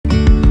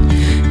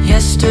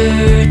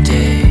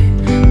Yesterday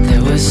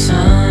there was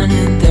sun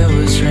and there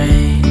was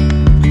rain,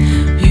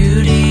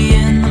 beauty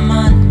in the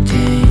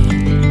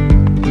mundane.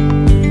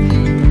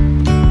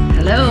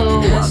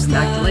 Hello, welcome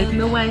back to Life and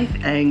the Wife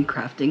and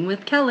Crafting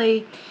with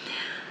Kelly.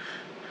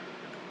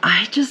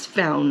 I just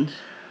found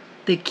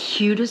the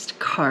cutest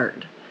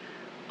card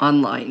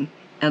online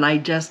and I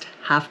just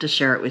have to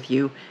share it with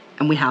you,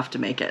 and we have to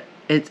make it.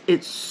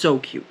 It's so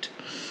cute.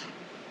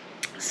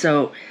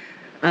 So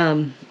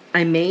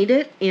I made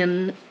it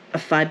in a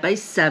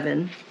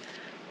 5x7.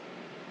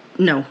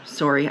 No,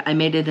 sorry, I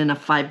made it in a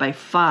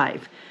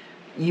 5x5.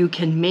 You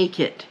can make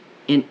it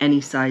in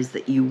any size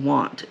that you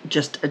want.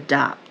 Just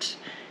adapt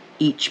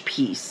each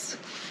piece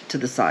to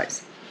the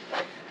size.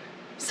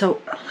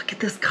 So look at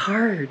this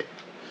card.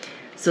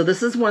 So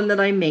this is one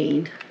that I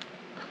made,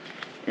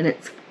 and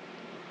it's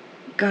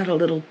got a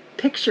little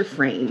picture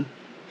frame,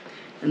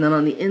 and then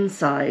on the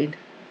inside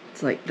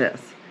it's like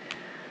this.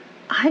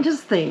 I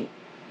just think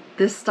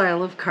this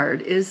style of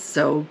card is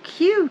so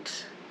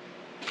cute.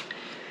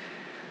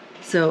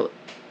 So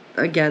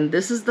again,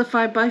 this is the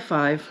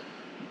 5x5.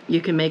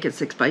 You can make it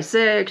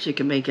 6x6, you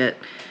can make it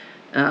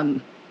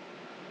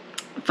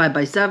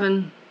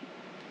 5x7,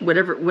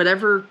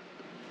 whatever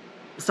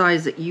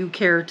size that you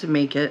care to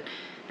make it,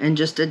 and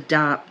just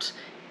adapt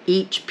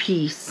each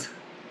piece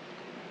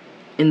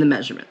in the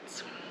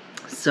measurements.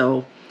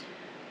 So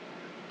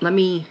let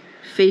me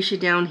face you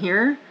down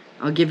here.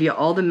 I'll give you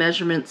all the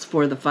measurements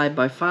for the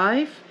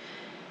 5x5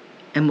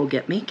 and we'll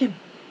get making.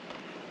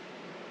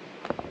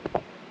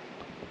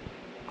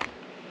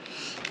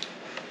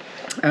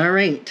 All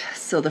right,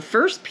 so the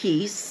first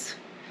piece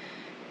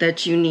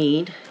that you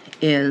need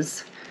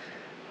is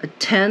a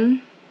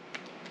 10x5.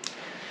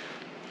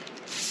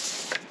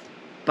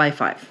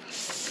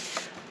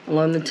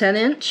 Along the 10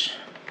 inch,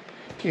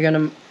 you're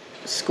going to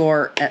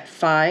score at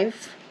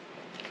 5,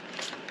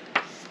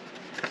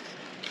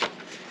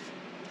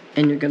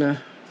 and you're going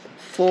to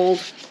fold.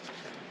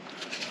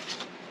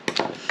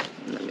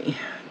 Let me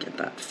get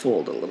that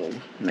fold a little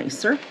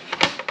nicer.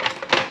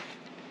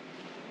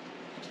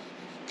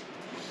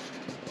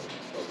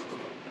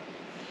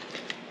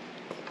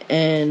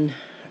 And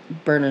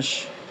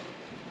burnish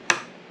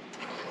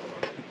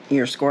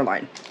your score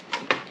line.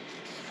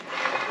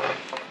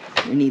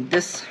 You need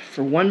this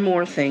for one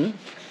more thing.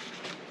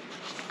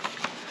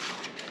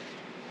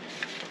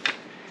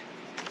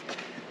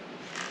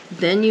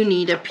 Then you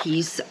need a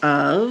piece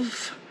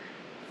of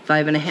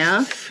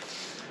 5.5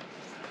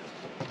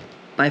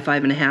 by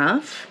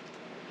 5.5.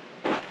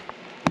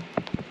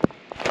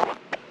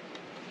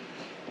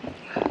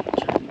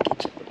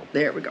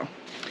 There we go.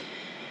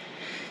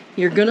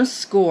 You're gonna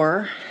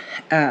score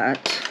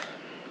at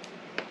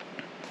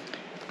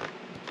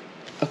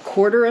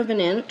 1/4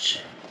 inch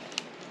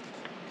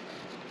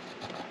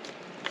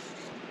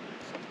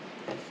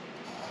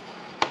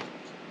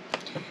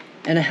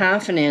and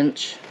 1/2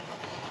 inch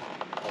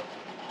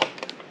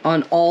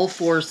on all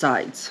 4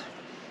 sides.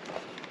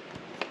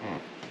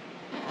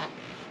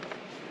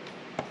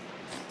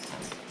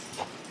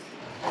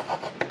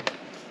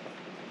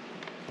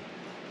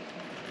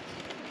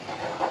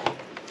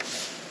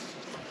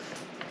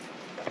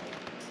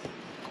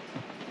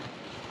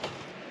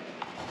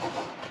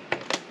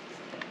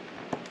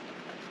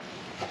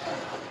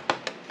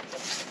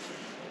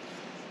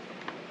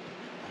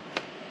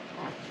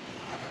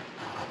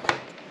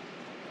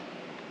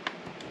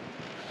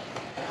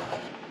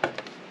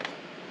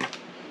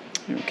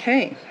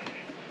 Okay,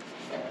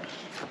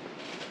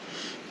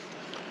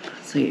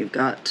 so you've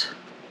got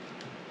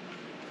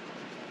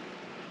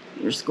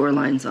your score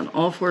lines on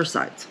all 4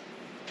 sides.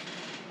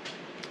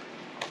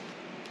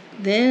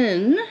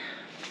 Then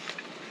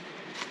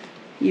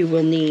you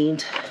will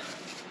need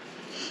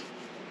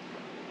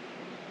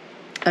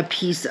a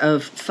piece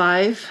of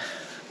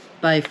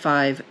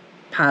 5x5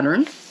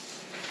 pattern.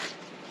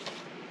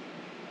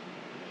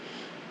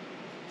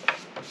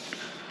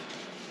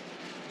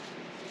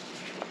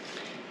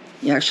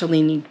 You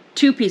actually need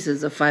 2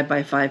 pieces of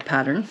 5x5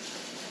 pattern.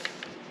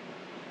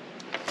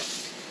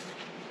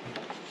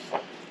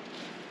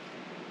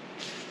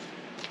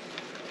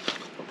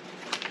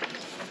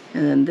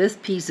 And then this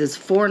piece is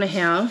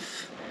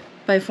 4.5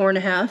 by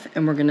 4.5,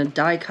 and we're going to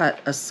die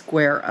cut a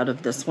square out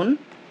of this one.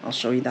 I'll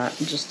show you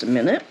that in just a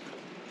minute.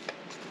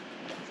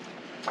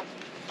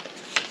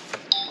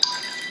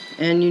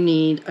 And you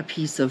need a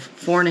piece of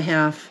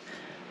 4.5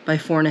 by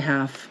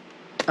 4.5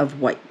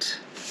 of white.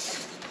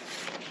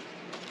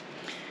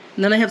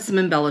 And then I have some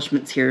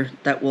embellishments here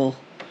that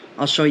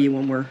I'll show you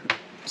when we're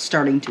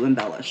starting to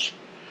embellish.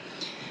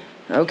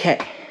 Okay,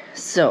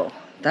 so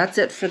that's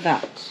it for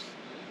that.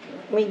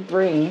 Let me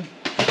bring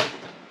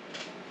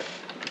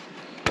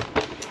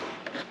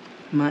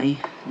my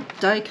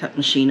die cut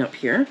machine up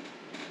here,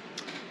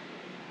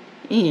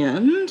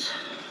 and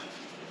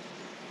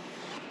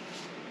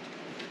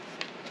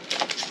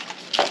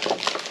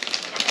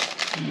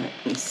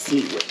let me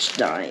see which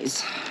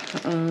dies.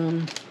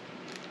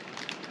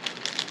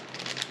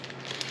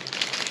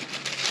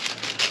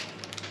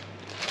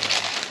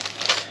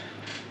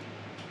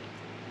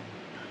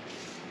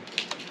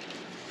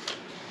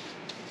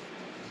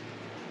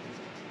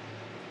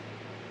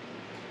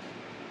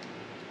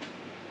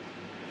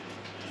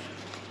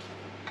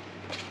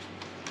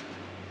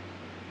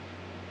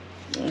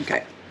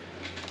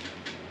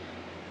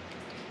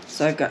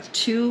 So I've got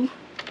 2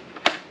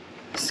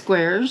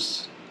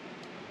 squares.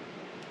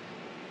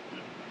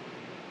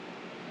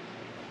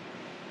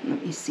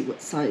 Let me see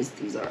what size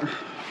these are.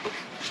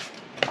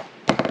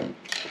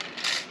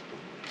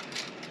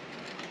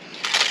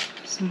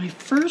 So my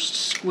first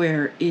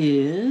square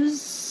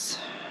is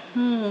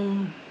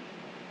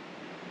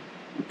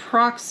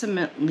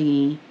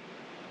approximately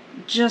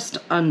just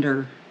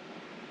under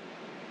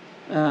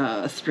 3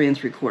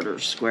 3/4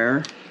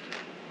 square.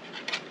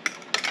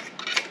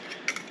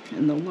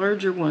 And the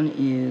larger one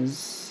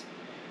is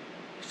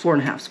 4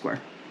 1/2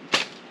 square.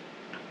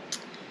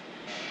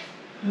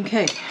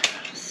 Okay,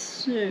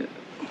 so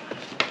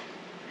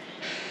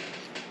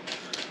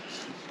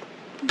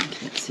I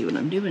can't see what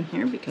I'm doing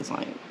here because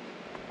I'm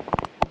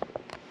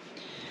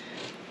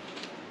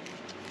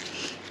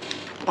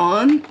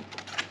on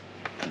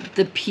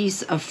the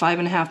piece of 5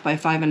 1/2 by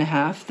 5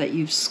 1/2 that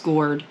you've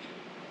scored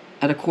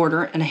at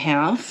 1/4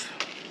 1/2.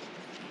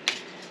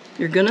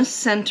 You're gonna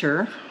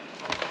center.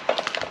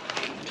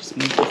 Just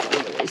move this out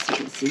of the way so you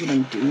can see what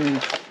I'm doing.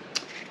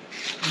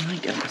 Oh my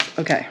goodness.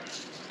 Okay.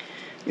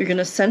 You're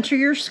gonna center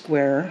your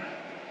square.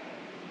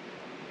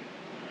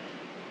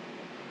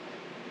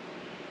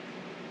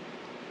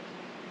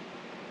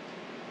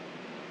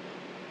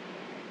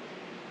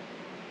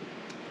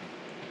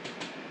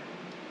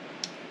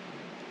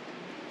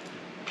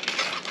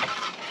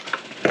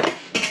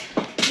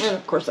 And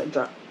of course I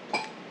dropped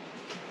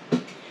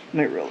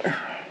my ruler.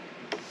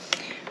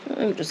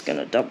 I'm just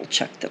gonna double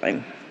check that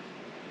I'm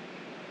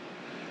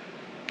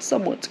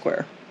somewhat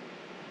square.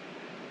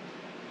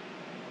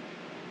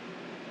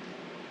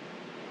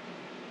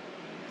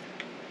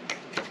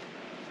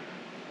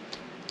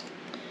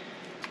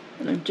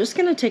 And I'm just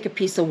gonna take a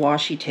piece of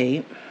washi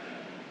tape .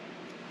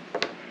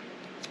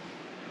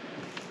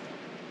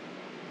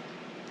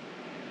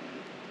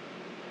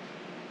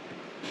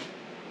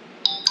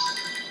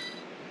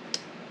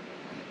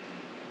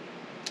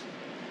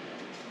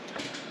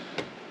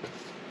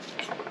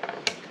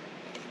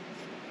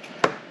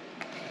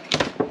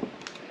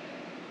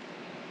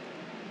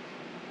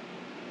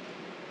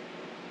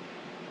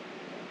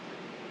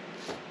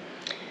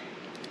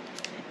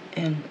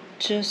 And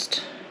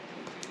just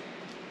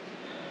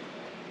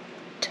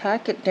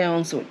tack it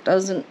down so it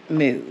doesn't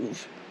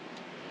move.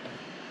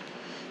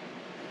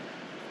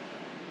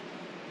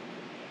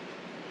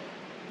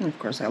 And of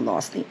course I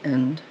lost the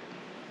end.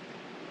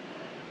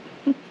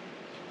 There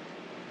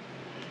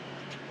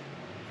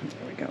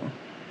we go.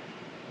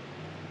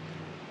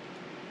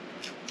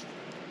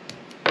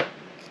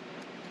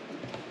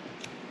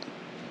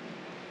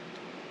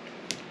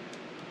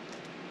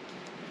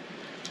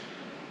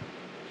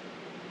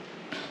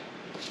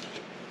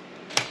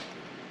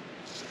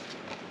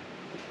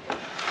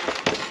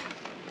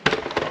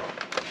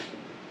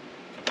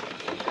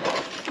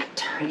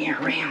 Turn you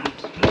around.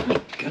 Oh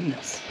my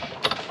goodness.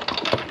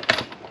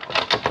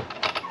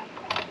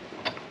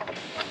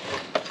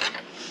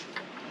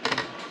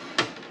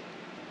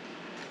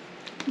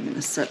 I'm going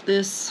to set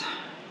this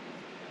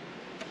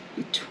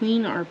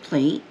between our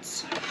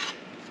plates.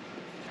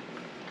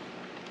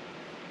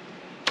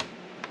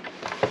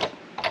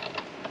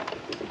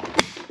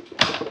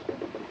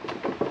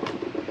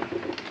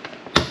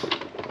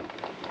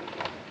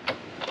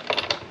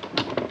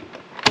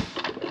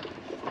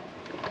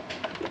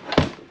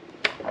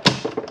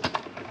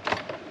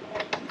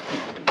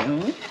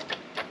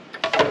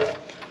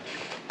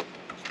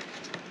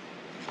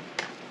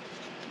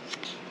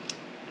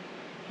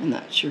 And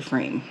that's your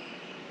frame.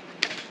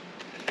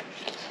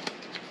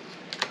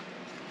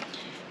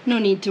 No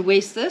need to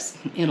waste this.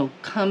 It'll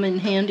come in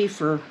handy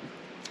for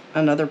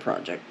another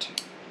project.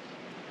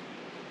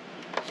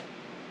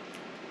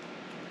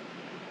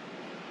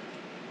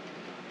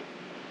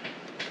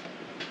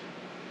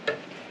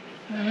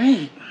 All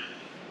right.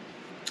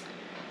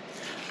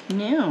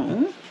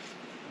 Now,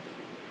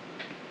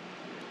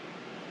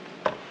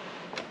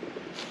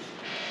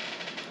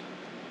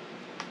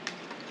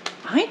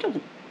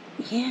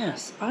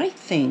 yes, I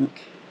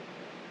think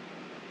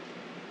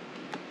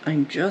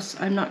I'm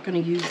not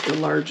going to use the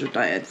larger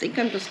die. I think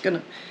I'm just going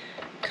to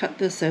cut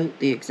this out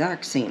the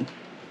exact same.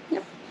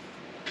 Yep.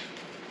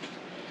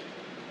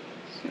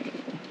 So,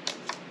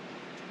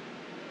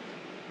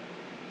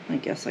 I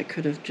guess I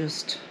could have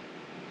just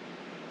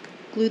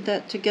glued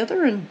that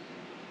together and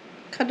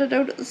cut it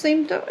out at the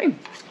same time.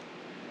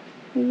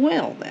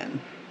 Well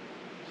then,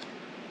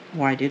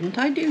 why didn't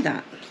I do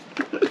that?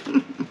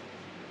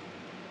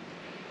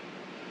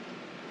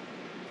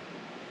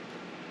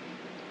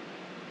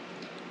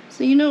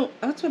 So you know,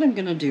 that's what I'm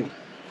going to do.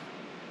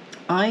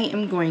 I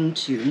am going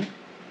to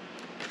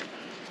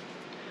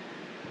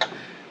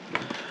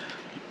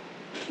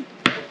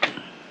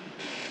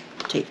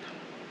tape.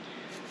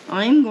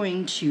 I'm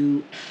going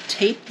to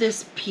tape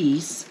this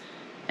piece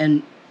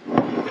and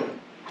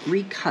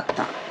recut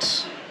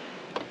that.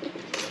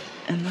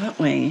 And that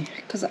way,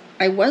 because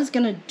I was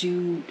going to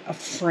do a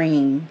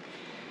frame,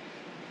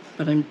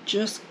 but I'm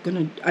just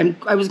going to,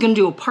 I was going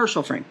to do a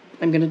partial frame.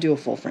 I'm going to do a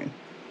full frame.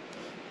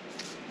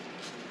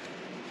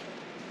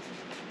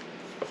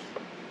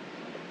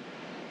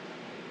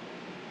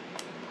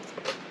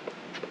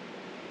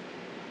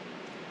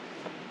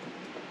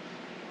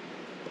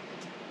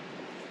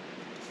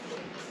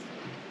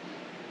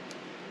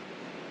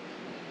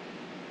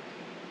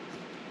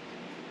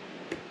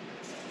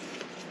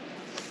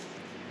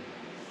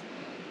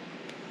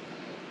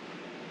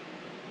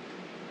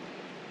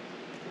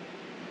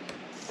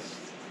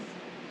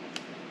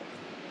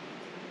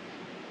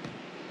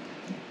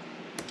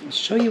 I'll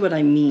show you what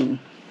I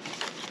mean.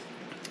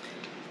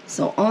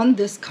 So on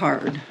this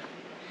card,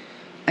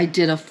 I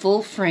did a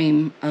full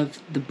frame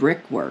of the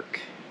brickwork.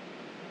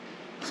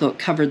 So it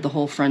covered the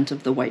whole front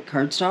of the white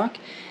cardstock.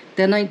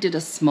 Then I did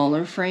a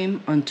smaller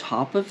frame on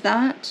top of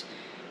that,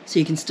 so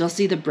you can still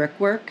see the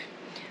brickwork.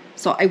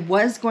 So I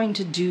was going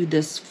to do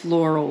this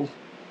floral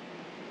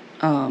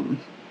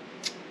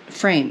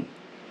frame.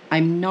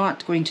 I'm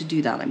not going to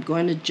do that. I'm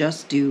going to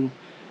just do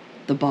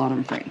the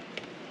bottom frame.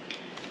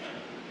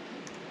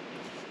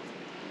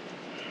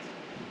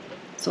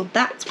 So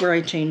that's where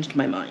I changed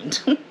my mind.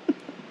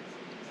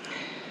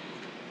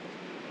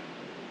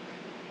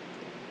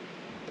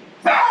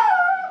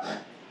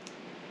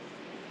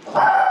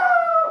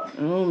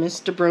 Oh,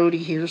 Mr. Brody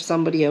hears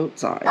somebody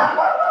outside.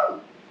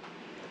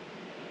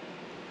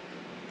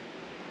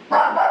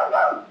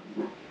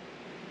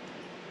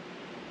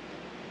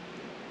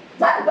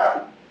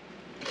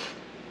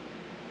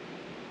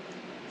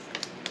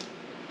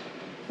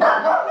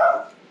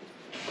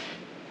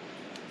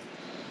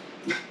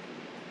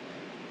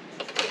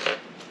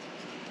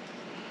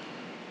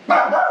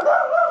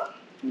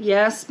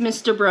 Yes,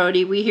 Mr.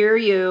 Brody, we hear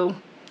you.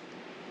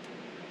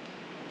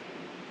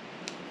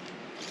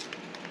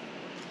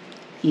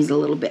 He's a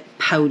little bit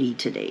pouty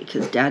today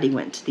because Daddy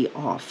went to the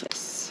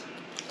office.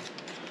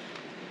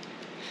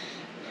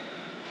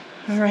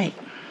 All right.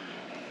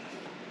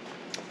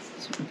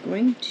 So I'm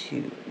going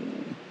to...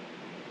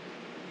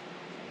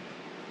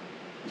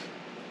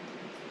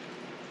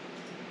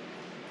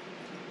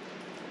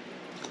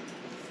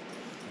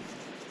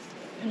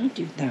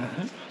 do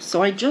that.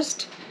 So I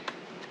just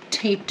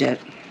taped it.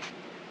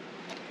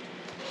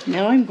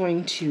 Now I'm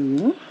going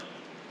to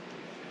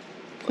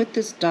put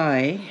this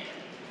die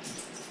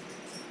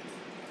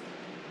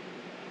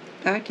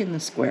back in the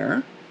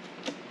square.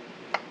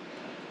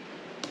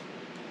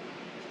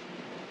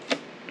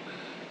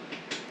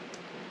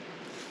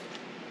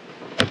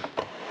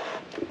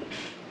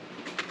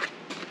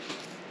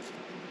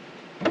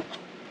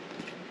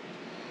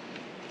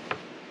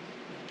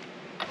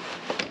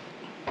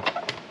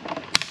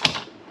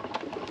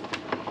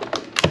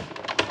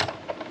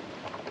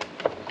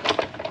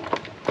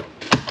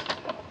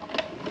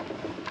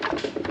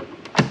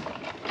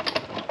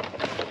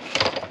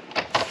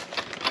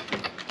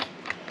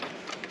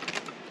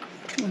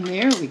 And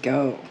there we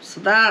go. So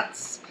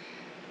that's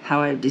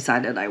how I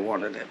decided I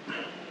wanted it.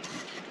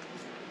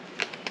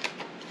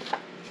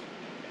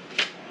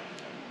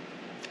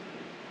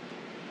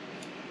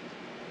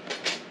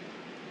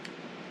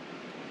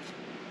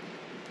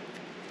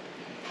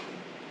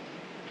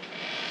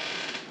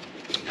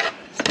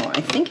 So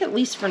I think at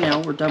least for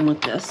now we're done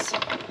with this.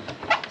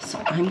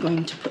 So I'm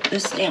going to put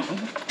this down.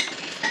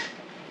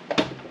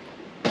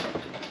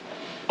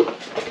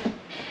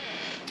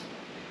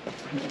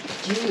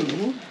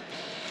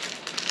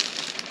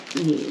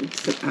 I need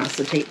some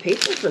acetate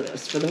paper for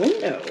this, for the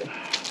window.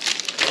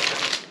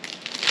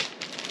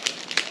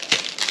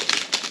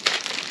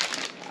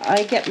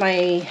 I get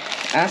my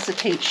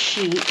acetate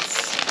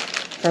sheets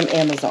from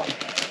Amazon.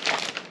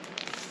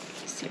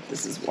 Let's see if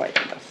this is wide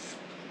enough.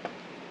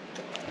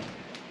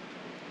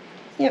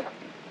 Yep.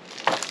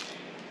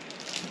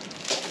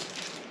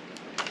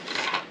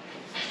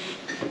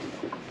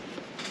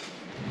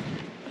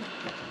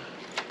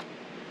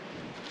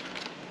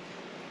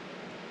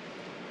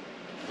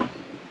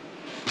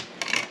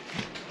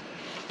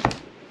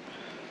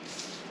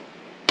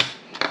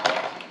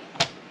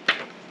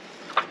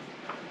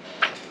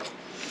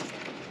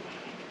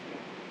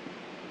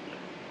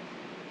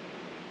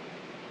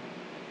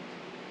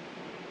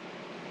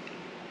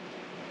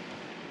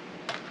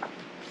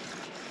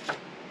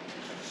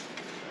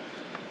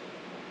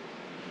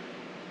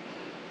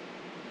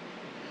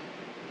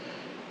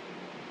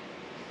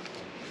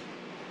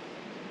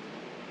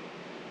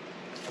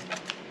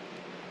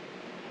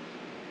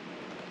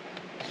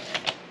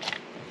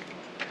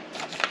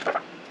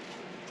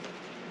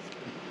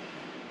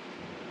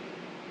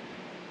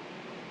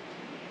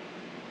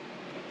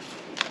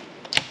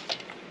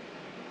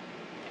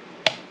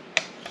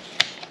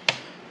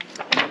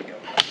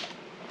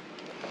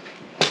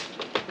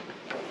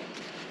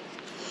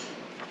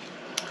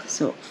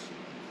 So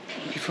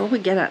before we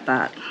get at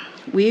that,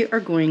 we are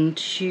going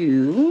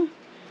to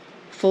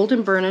fold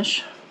and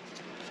burnish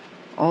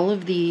all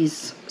of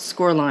these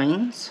score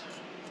lines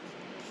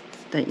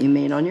that you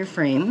made on your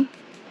frame.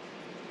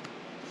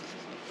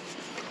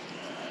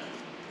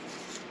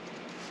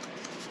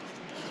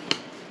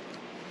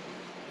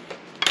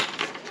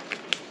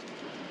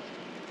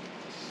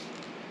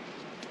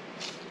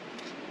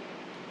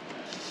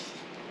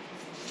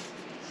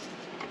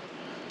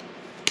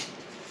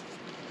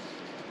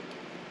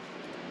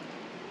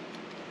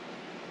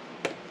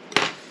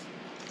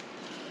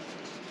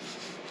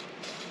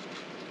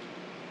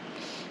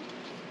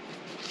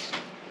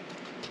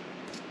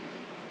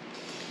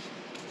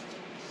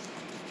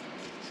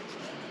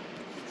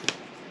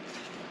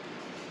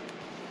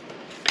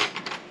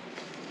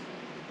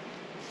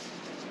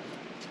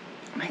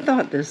 I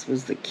thought this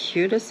was the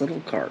cutest little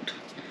card.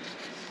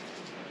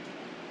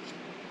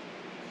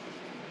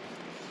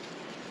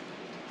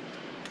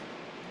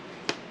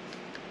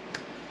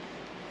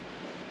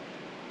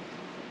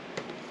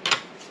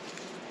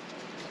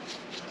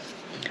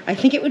 I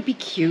think it would be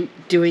cute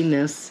doing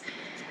this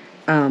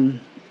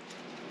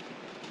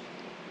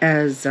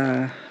as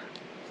a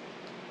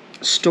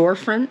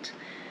storefront,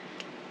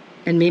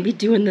 and maybe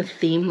doing the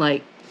theme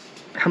like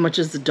how much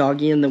is the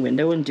doggy in the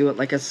window, and do it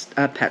like a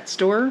pet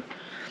store.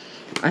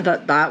 I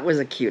thought that was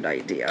a cute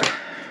idea.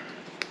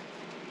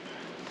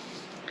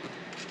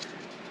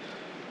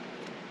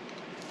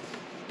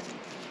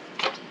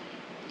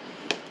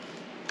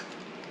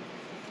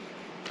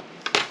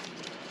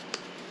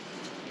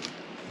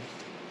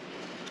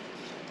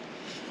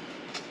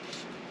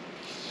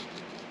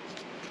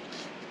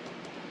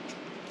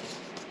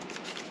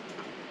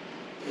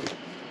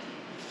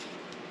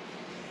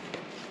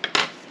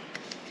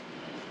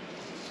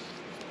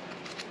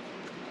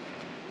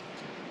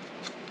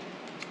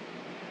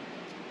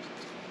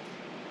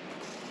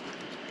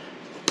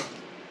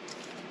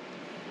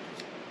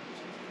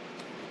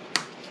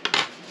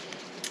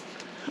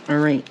 All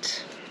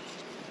right,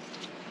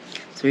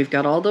 so we've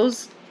got all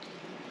those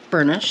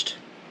burnished.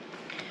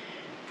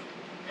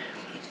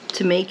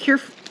 To make your,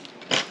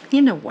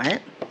 you know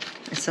what?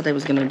 I said I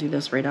was gonna do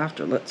this right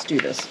after. Let's do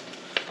this.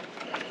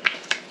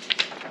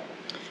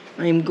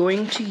 I'm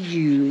going to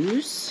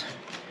use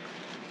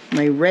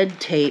my red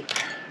tape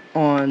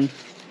on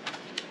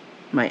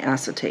my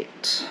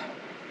acetate.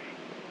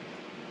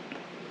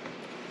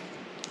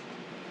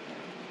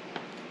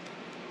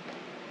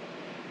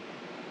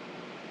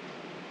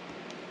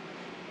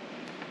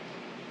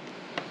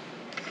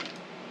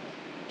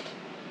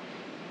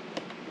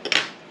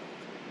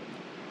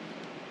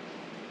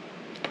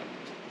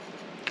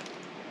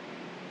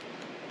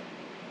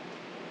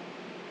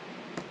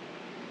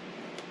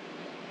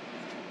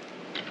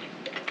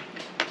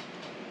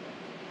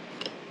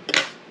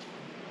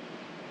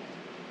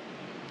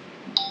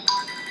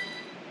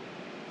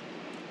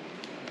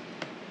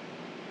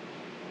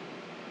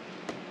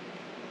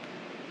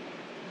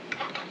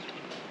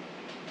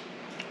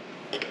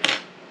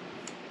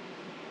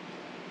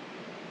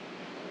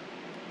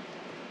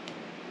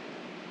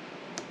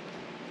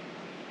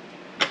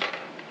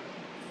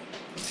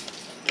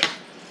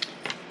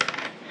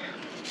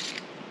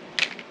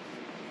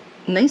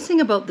 Nice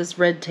thing about this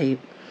red tape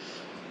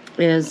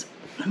is,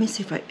 let me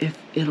see if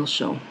it'll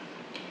show.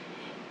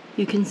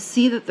 You can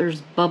see that there's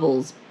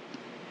bubbles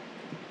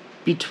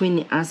between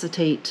the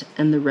acetate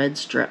and the red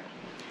strip.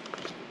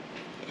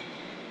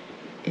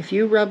 If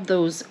you rub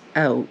those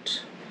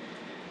out,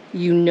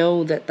 you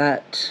know that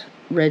that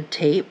red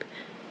tape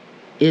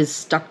is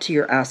stuck to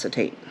your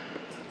acetate.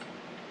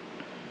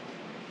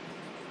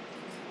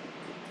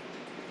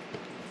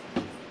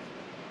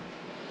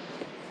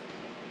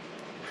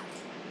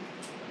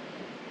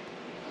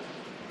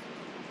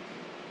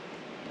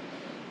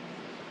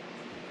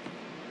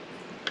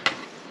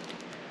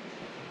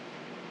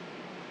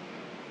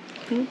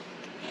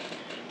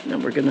 Now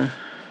we're gonna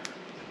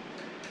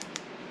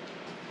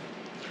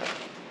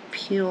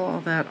peel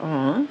all that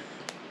off.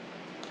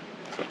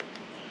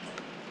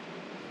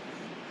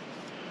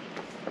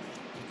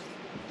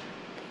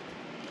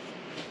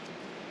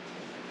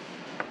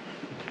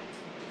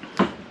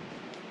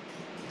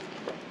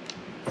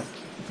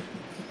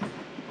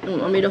 You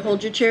want me to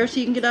hold your chair so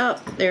you can get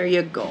up? There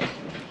you go.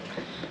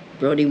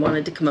 Brody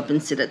wanted to come up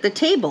and sit at the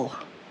table.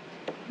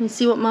 You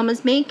see what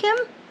Mama's making?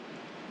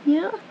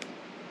 Yeah.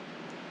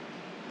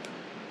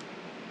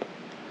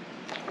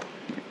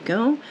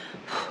 Go.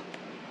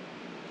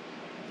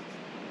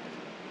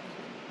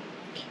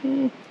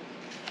 Okay. I'm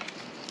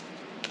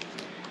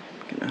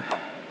gonna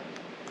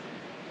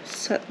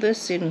set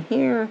this in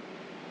here.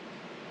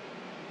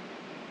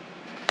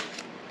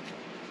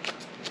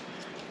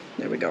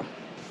 There we go.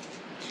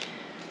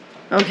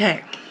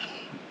 Okay.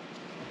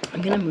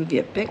 I'm gonna move you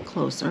a bit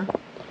closer.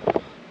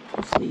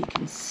 Hopefully you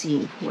can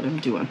see what I'm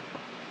doing.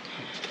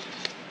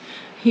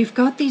 You've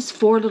got these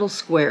 4 little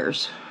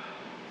squares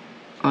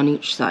on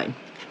each side.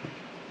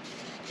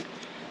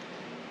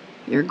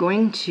 You're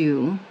going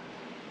to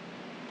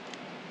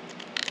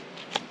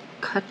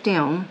cut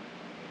down.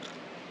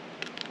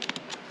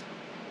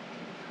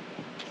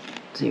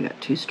 So you got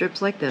 2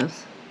 strips like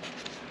this.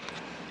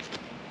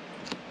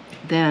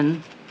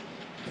 Then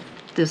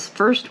this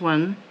first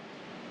one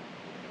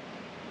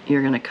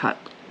you're going to cut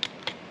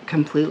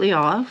completely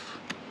off,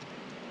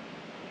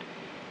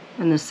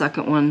 and the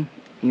second one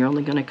you're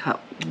only going to cut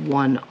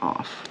 1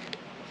 off.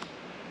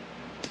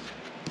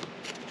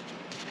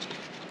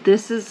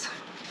 This is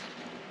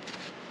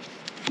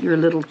your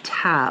little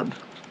tab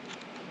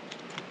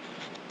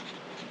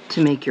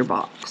to make your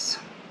box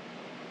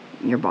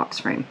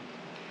frame.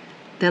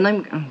 Then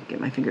I'm get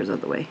my fingers out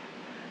of the way.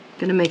 I'm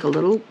gonna make a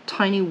little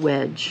tiny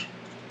wedge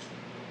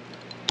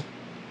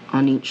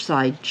on each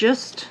side,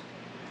 just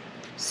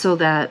so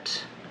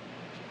that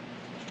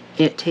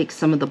it takes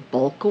some of the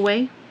bulk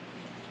away.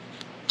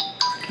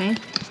 Okay,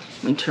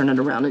 let me turn it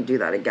around and do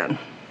that again.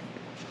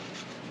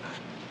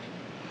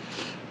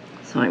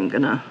 So I'm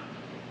gonna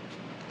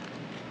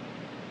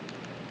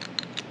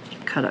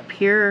cut up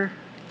here,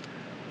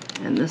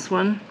 and this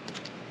one.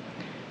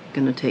 I'm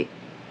gonna take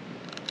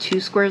 2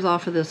 squares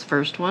off of this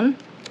first one.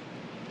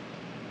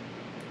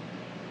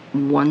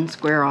 one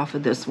square off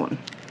of this one.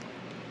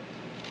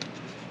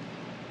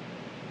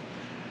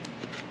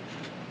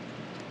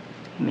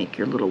 Make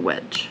your little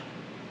wedge.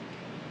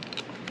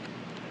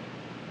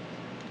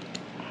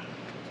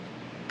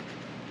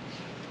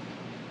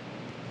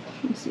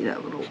 You see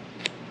that little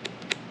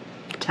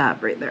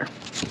tab right there.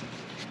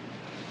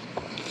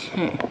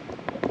 Okay.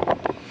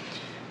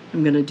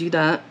 I'm going to do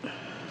that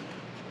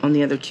on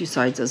the other two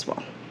sides as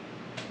well.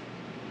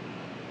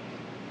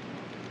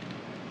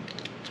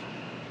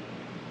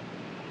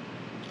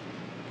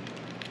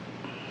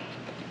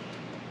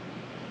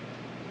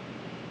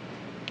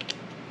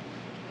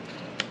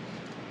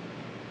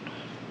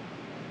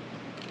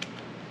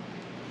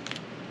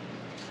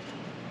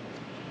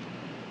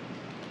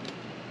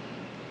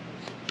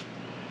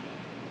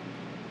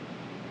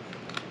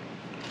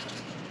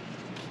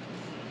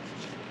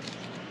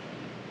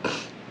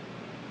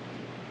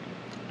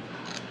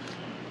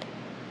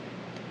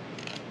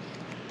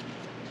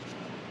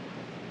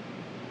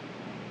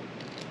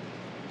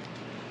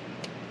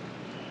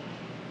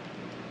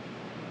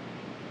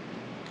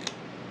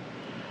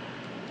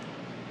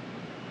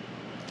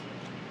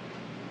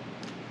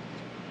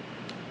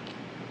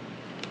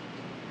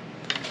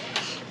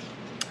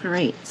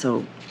 Alright,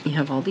 so you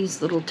have all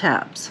these little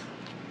tabs.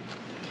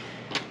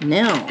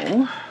 Now,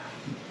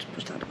 let's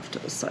push that off to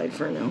the side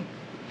for now.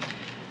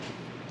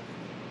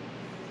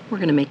 We're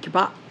going to make your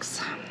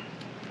box.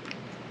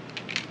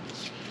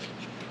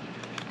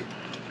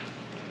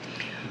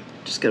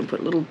 Just going to put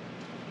a little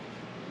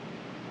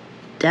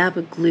dab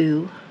of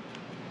glue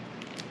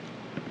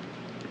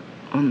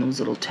on those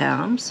little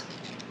tabs.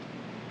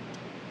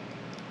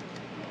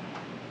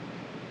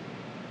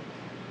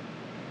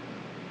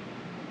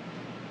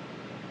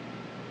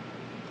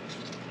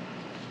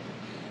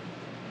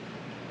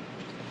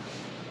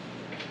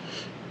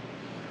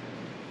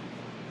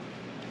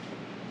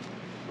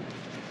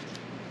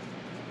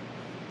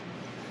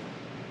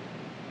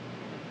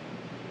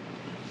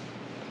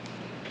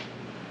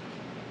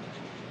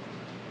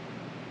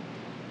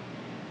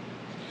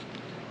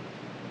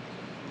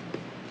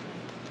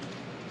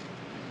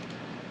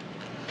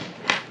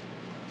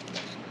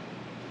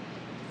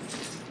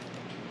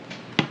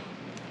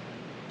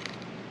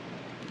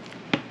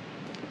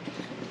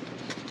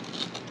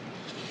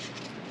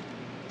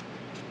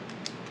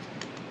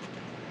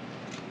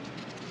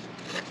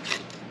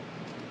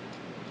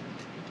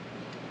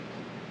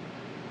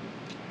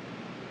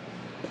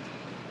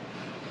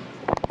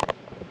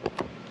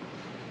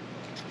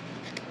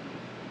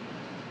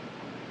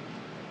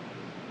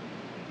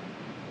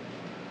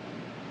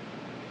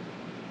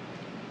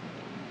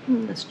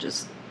 This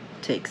just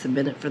takes a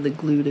minute for the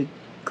glue to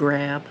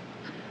grab.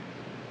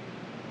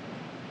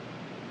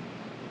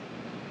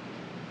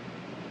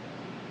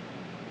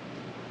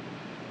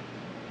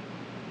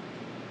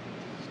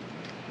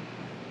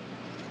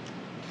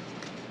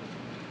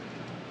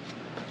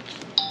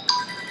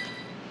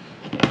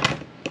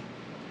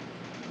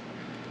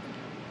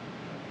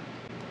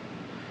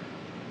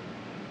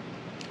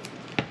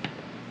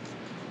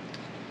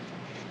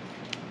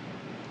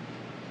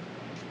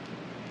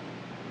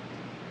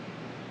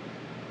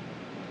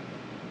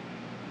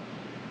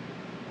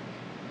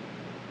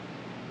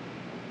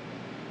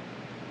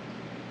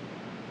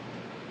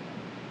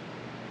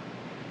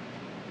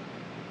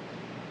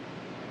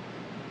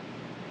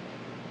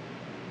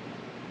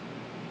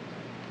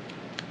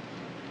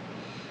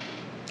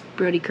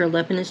 Brody curled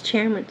up in his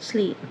chair and went to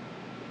sleep.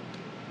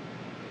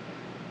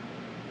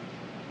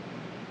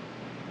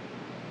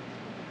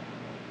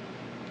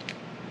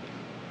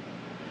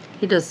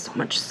 He does so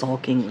much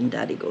sulking when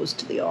Daddy goes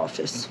to the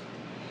office.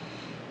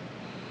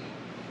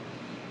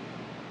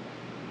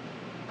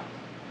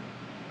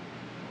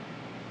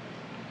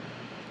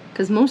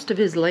 Because most of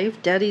his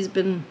life, Daddy's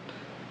been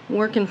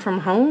working from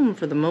home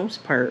for the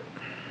most part.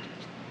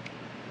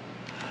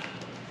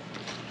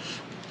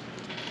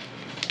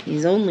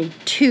 He's only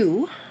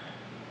 2.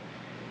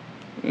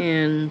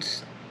 And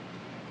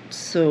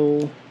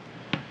so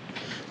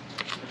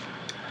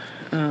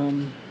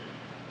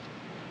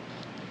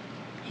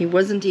he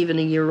wasn't even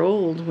a year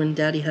old when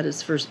Daddy had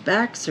his first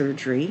back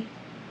surgery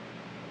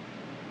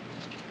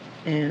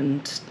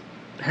and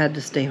had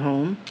to stay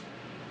home.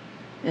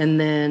 And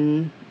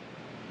then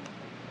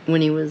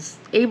when he was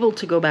able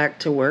to go back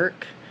to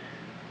work,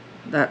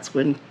 that's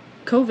when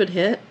COVID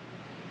hit.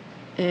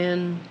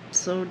 And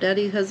so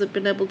Daddy hasn't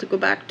been able to go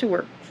back to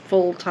work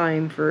full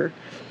time for,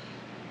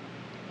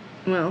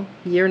 well,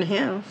 a year and a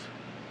half.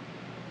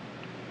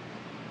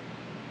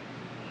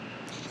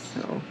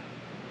 So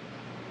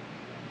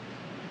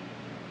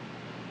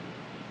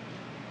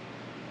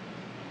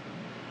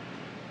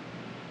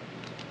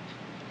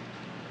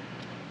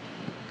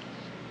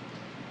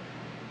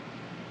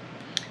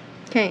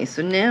okay,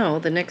 so now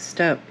the next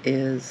step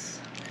is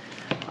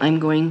I'm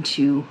going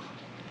to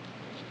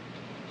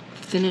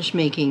finish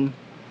making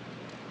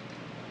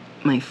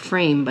my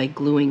frame by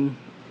gluing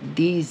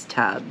these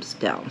tabs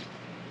down.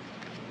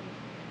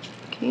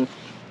 Okay.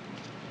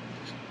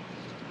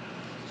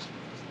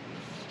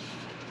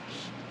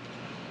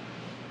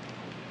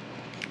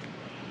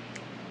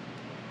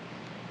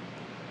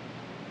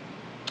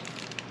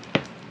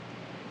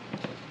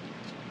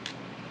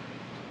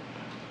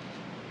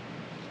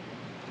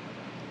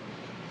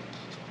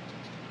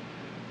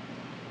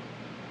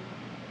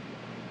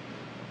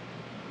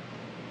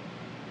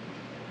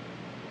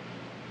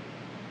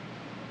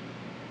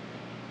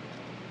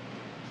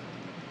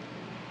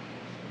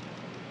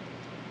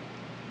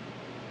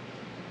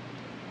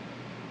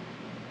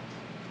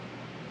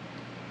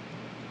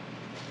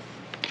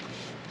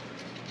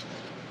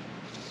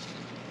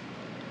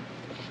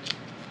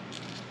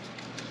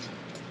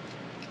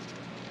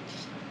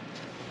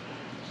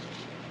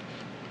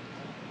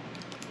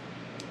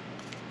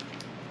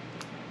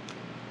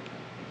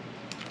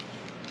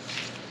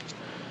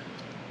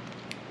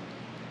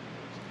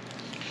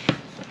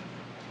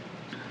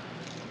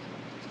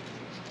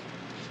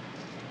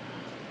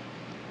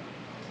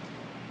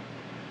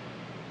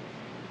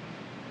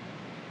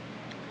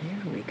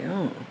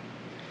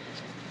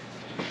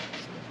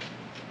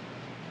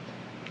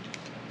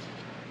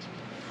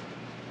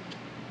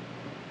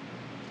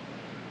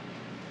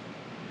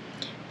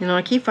 You know,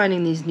 I keep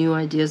finding these new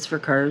ideas for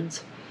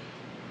cards.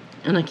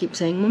 And I keep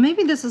saying, well,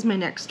 maybe this is my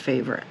next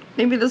favorite.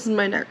 Maybe this is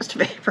my next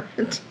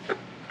favorite.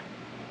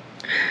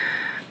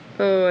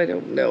 Oh, I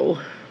don't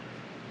know.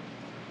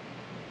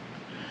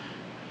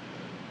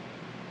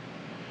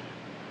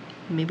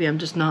 Maybe I'm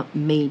just not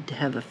made to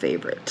have a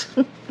favorite.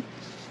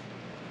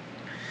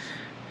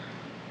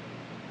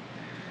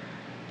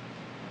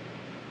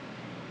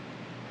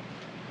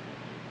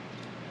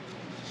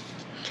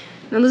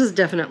 Now, this is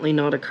definitely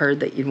not a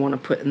card that you'd want to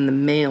put in the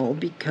mail,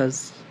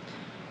 because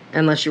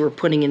unless you were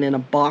putting it in a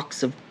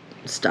box of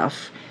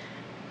stuff,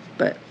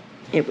 but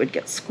it would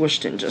get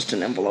squished in just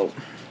an envelope.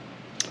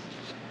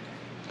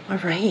 All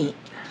right,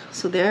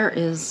 so there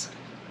is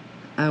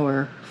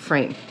our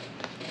frame.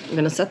 I'm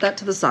going to set that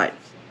to the side.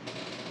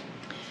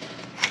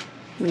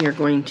 We are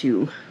going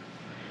to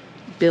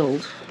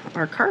build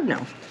our card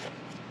now.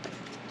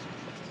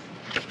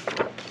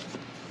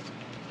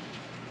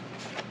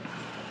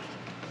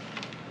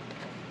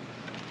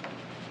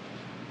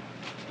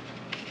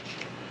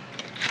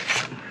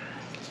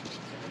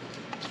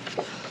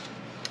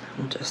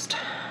 We'll just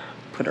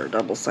put our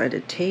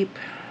double-sided tape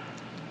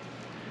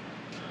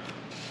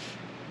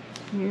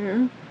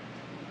here.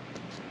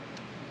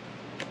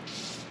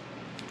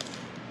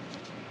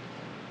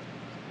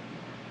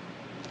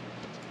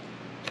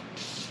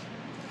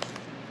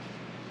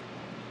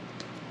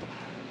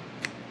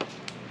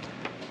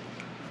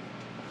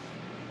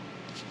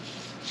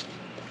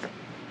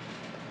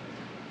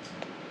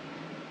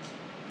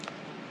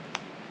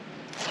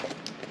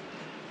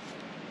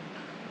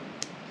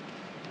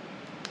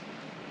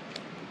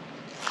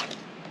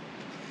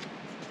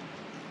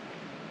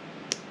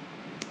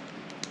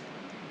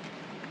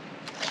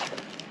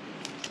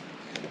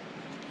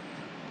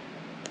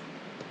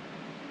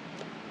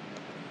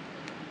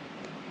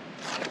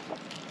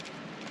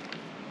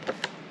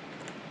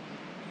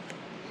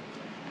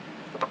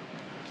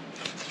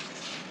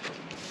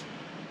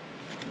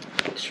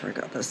 Make sure I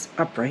got this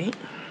upright.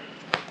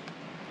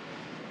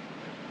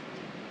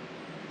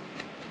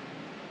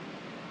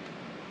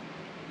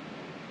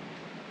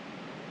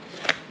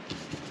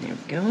 There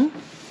we go.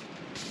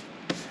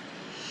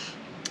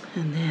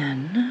 And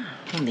then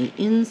on the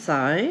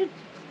inside,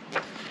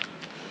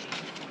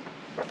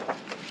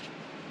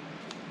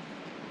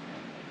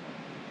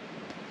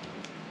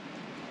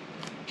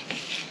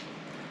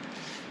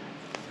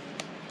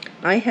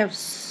 I have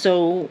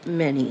so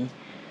many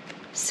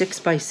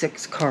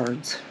 6x6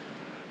 cards.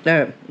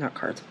 No, not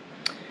cards.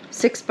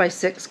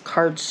 6x6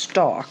 card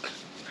stock.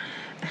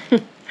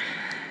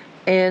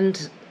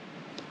 And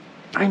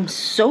I'm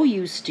so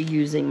used to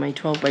using my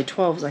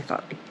 12x12s, I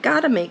thought, I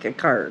gotta make a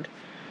card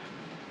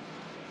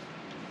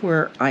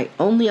where I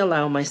only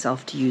allow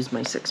myself to use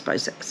my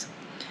 6x6.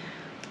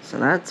 So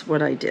that's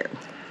what I did.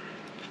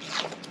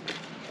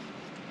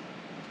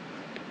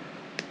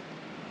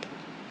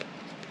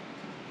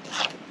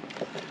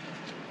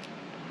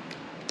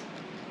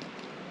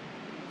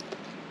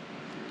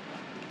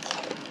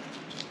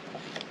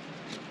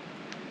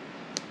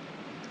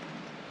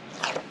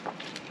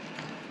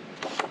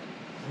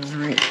 All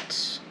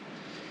right.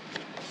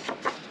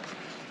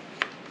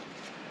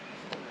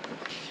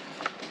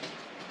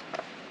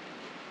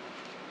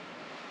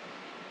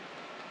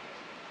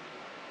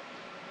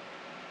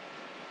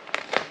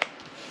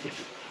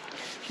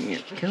 Here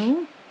we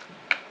go.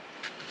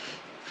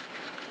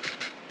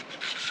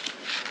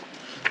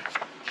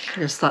 I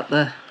just thought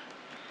a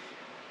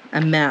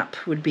map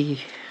would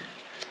be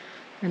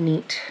a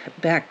neat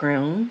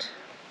background.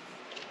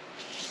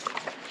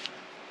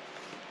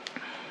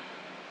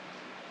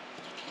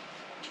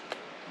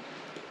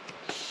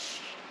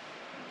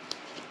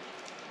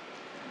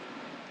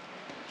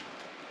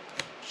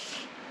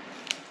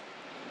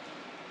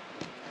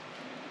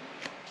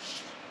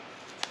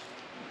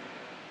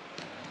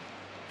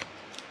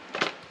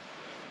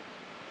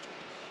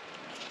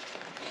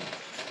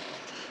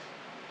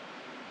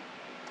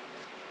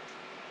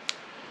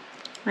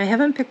 I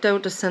haven't picked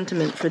out a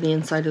sentiment for the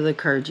inside of the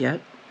card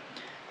yet,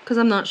 because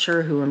I'm not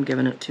sure who I'm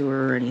giving it to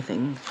or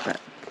anything, but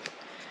okay.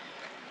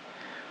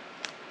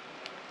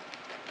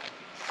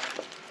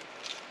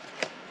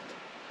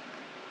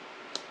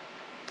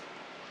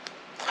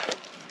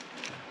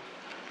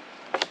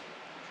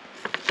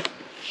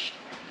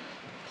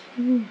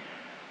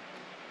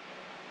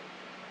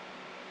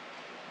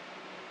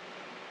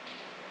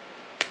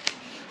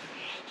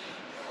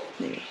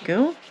 There you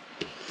go.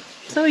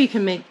 So you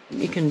can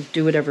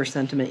do whatever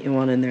sentiment you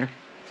want in there.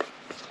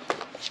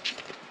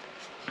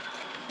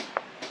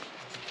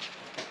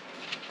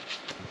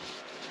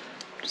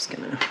 Just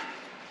gonna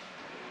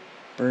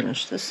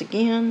burnish this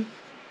again.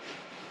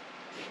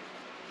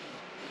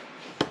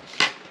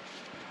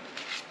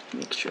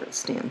 Make sure it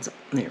stands up.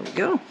 There we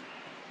go.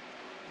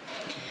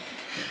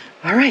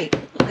 All right,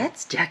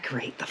 let's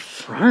decorate the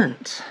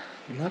front.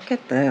 Look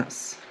at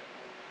this.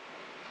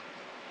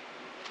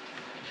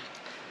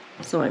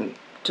 So I'm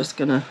just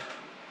gonna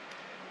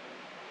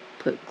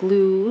put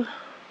glue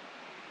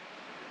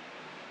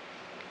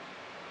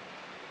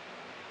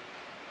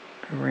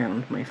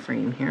around my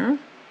frame here.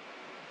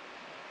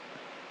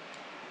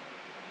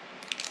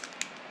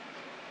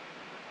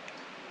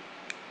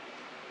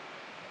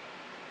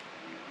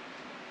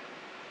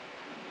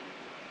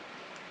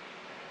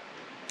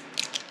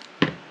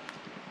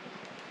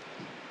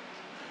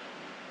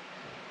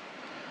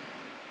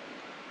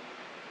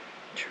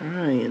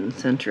 try and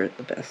center it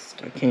the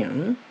best I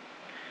can.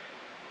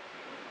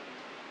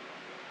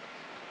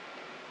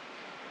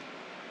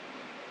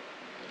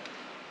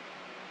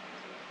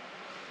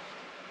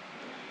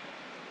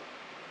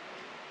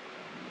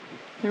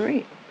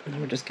 Alright, and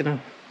we're just going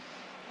to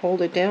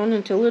hold it down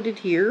until it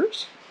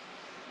adheres.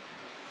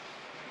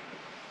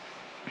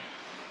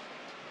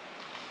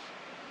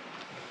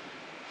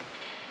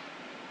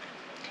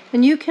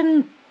 And you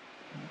can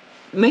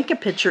make a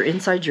picture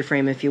inside your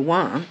frame if you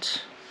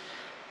want.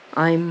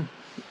 I'm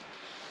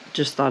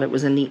just thought it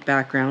was a neat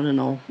background, and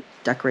I'll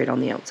decorate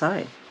on the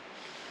outside.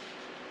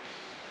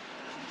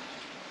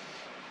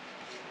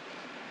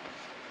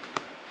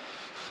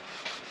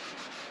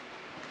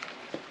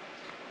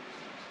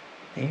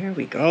 There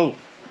we go.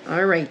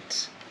 All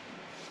right.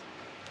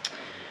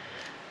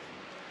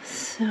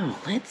 So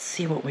let's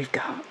see what we've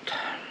got.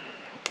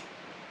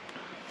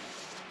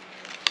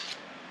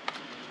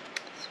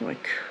 So I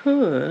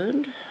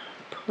could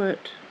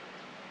put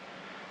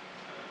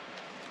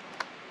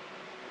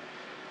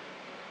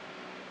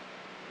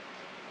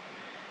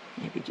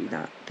maybe do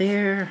that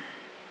there,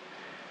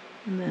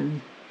 and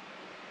then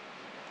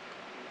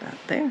that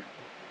there.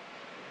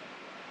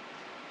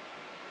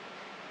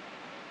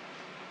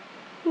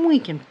 We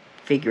can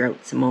figure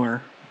out some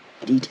more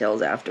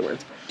details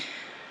afterwards.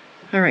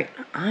 All right,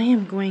 I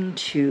am going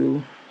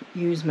to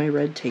use my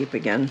red tape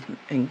again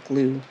and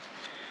glue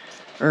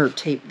or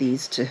tape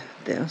these to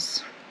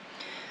this.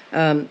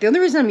 The only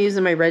reason I'm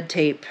using my red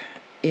tape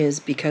is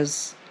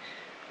because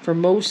for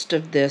most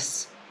of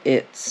this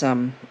it's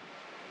going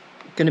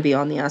to be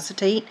on the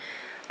acetate.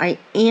 I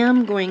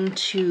am going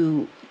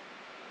to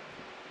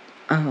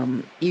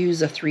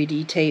use a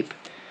 3D tape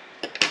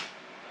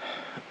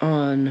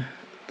on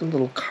the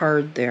little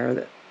card there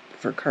that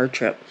for card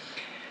trip.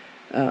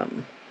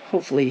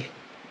 Hopefully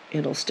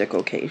it'll stick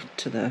okay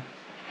to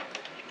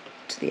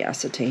the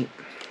acetate.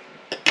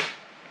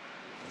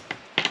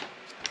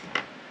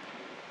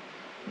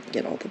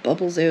 Get all the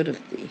bubbles out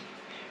of the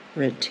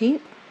red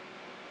tape.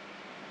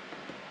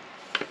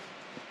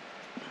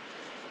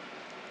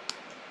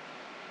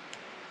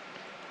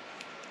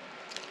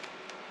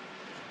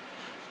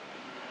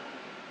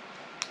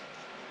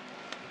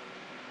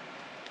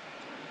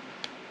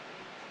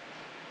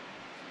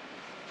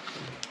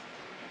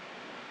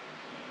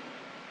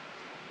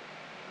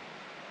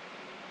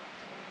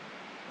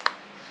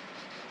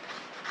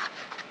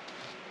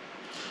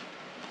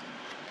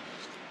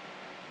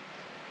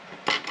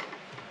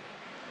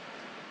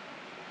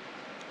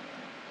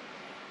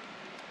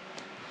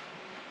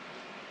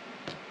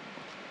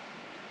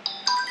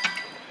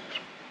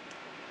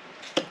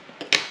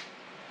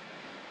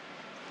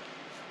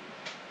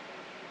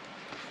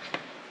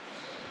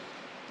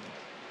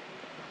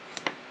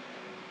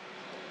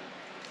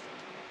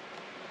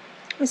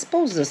 I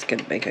suppose this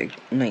could make a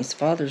nice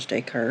Father's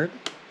Day card.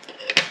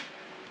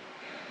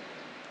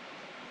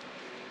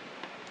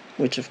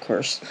 Which, of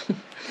course,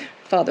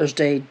 Father's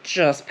Day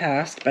just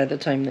passed by the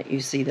time that you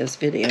see this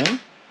video.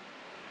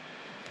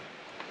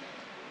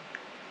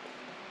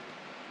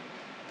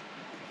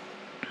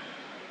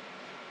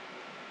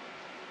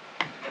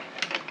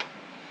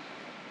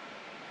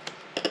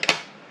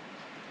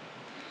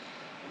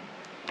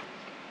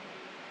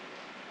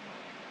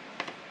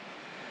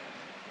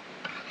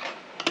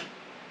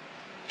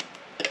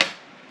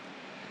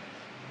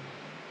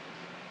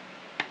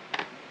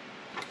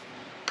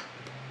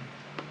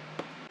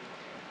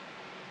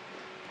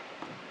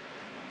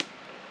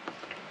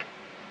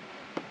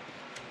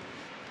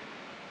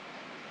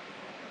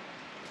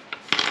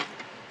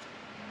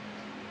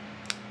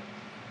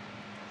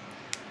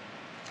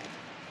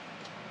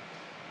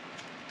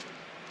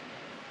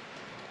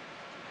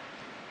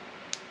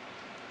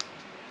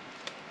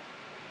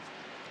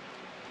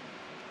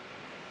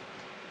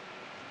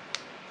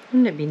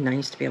 Wouldn't it be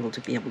nice to be able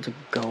to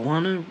go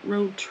on a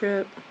road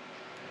trip?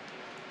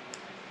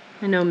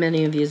 I know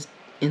many of you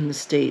in the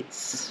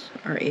States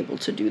are able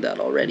to do that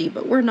already,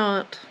 but we're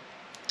not,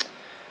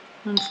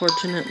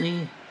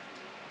 unfortunately.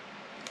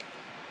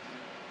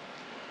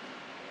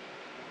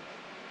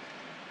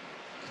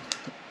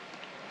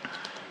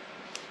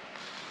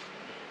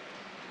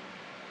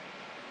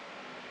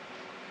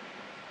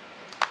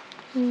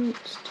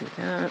 Let's do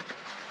that.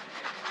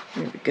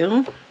 There we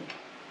go.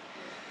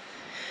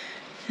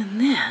 And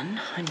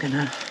then I'm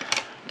gonna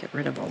get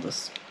rid of all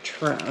this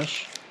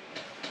trash.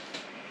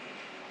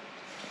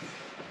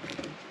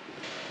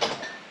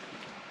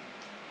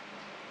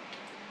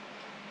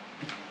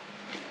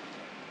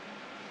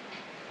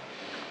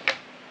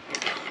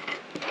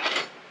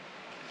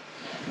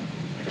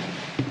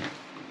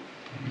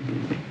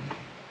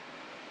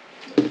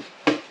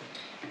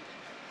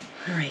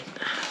 All right,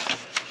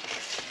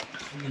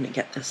 I'm gonna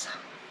get this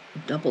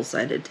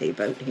double-sided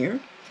tape out here.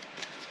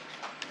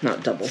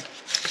 Not double.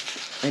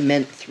 I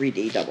meant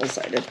 3D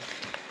double-sided.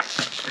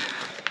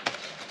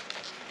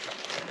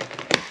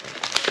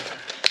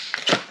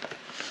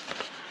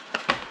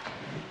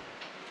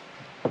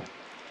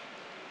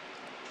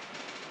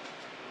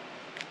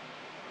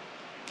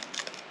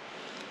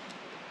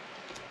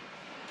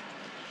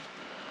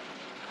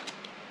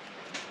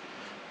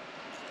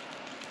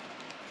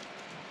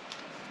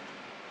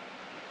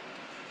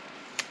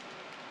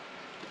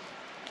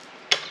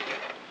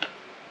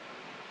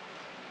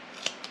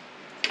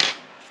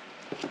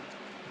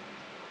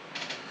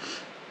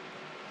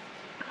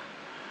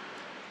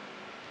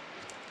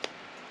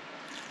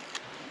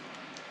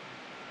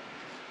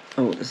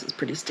 Oh, this is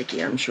pretty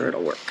sticky. I'm sure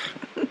it'll work.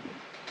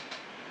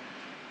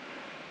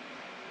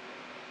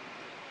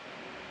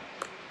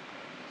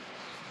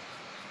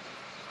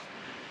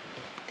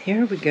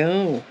 There we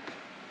go.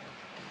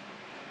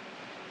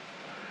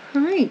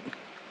 All right.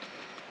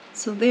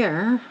 So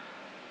there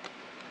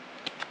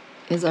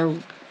is our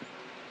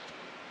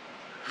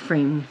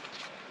frame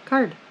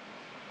card.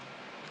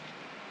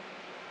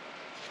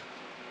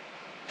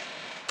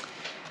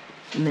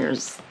 And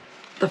there's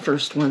the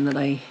first one that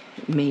I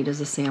made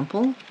as a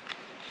sample.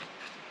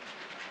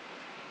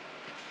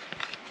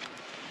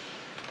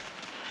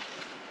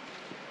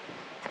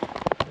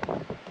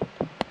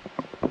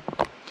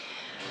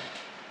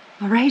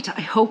 All right,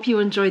 I hope you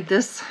enjoyed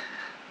this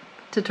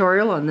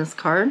tutorial on this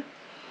card.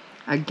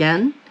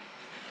 Again,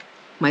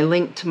 my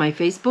link to my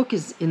Facebook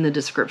is in the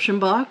description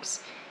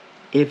box.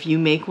 If you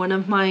make one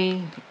of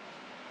my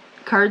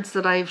cards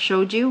that I've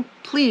showed you,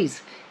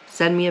 please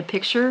send me a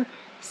picture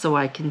so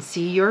I can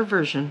see your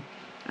version.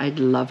 I'd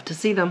love to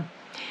see them.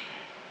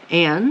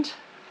 And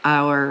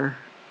our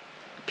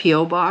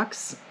P.O.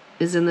 box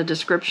is in the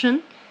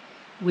description.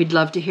 We'd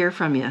love to hear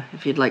from you.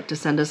 If you'd like to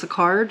send us a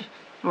card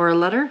or a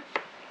letter,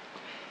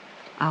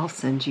 I'll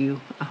send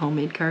you a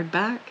homemade card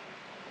back.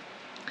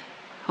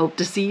 Hope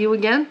to see you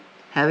again.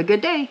 Have a good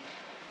day.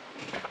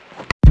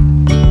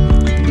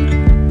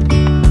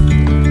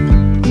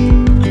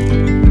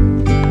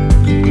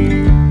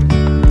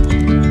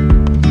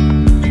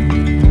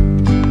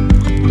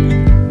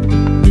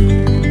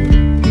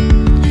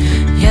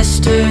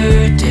 Yesterday